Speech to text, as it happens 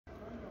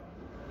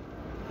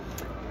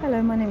Hello,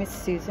 my name is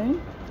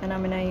Susan and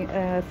I'm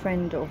a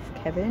friend of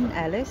Kevin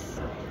Ellis,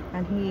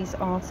 and he's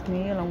asked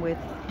me, along with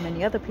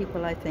many other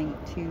people I think,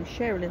 to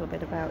share a little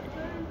bit about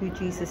who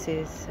Jesus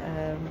is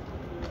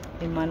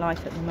in my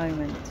life at the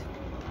moment.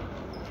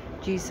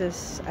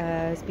 Jesus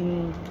has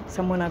been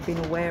someone I've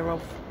been aware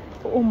of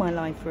for all my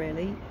life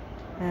really,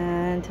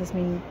 and has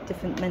meant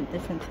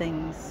different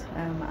things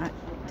at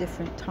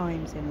different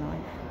times in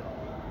life.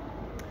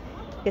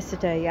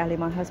 Yesterday, Ali,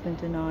 my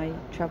husband, and I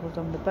travelled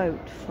on the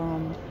boat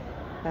from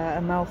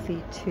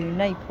Amalfi to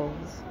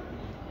Naples,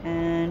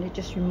 and it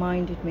just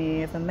reminded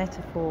me of a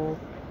metaphor,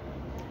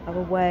 of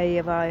a way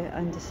of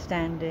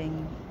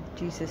understanding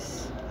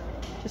Jesus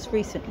just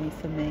recently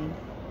for me.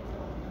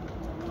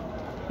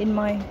 In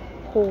my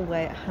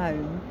hallway at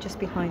home, just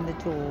behind the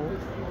door,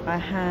 I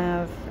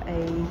have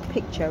a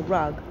picture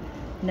rug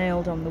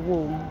nailed on the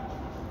wall,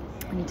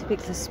 and it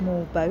depicts a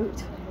small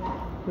boat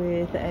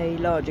with a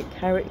larger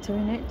character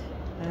in it.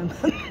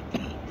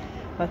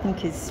 I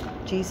think is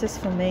Jesus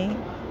for me,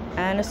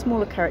 and a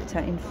smaller character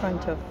in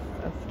front of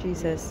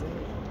Jesus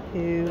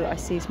who I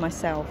see as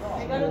myself,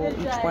 or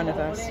each one of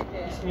us.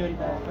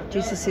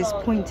 Jesus is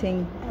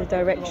pointing the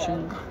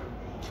direction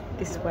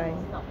this way,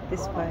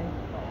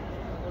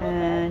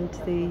 and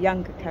the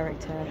younger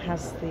character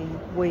has the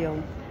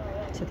wheel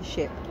to the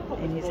ship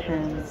in his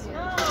hands.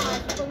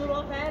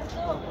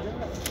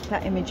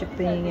 That image of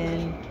being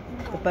in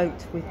the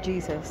boat with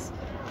Jesus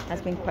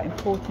has been quite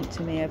important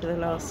to me over the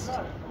last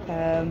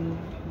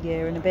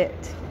year and a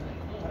bit,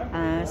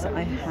 as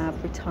I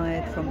have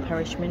retired from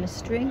parish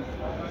ministry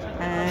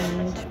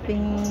and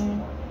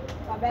been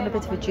on a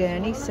bit of a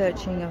journey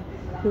searching of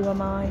who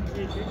am I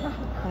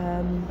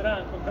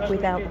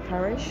without the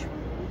parish,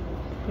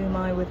 who am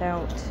I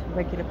without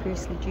regular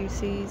priestly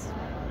duties,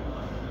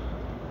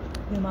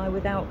 who am I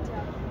without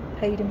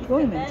paid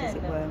employment, as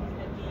it were,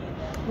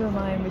 who am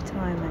I in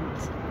retirement,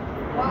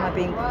 what am I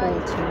being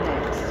called to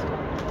next.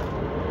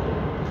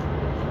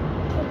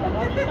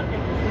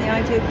 And the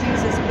idea of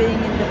Jesus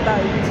being in the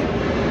boat,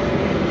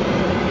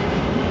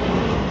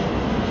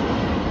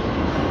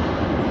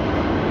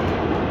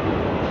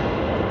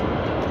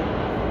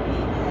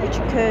 which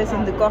occurs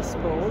in the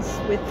Gospels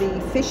with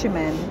the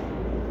fishermen,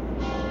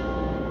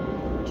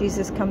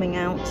 Jesus coming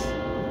out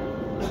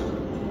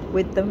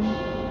with them,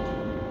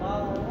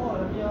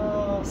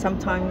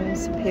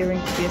 sometimes appearing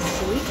to be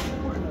asleep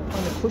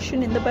on a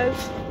cushion in the boat.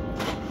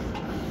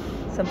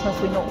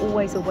 Sometimes we're not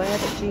always aware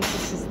that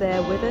Jesus is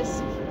there with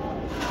us.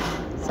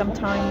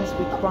 Sometimes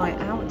we cry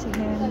out to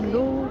him,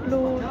 Lord,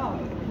 Lord,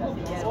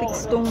 there's a big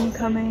storm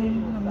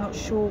coming, I'm not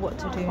sure what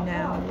to do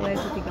now, where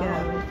did he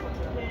go?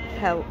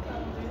 Help.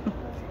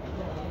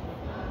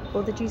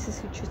 Or the Jesus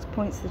who just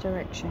points the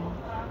direction.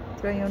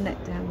 Throw your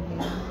net down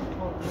here,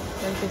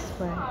 go this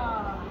way,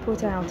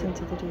 put out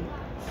into the deep.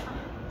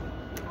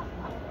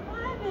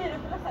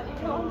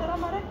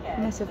 The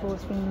metaphor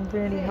has been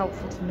really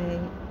helpful to me.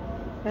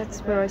 That's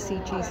where I see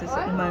Jesus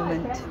at the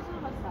moment.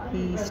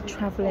 He's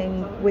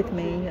travelling with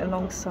me,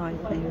 alongside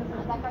me,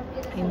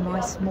 in my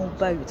small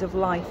boat of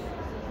life,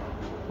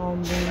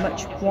 on the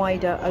much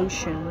wider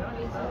ocean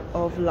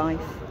of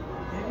life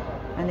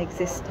and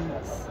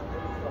existence.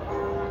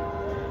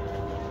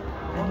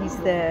 And he's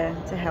there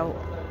to help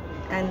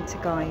and to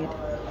guide,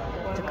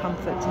 to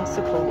comfort and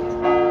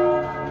support.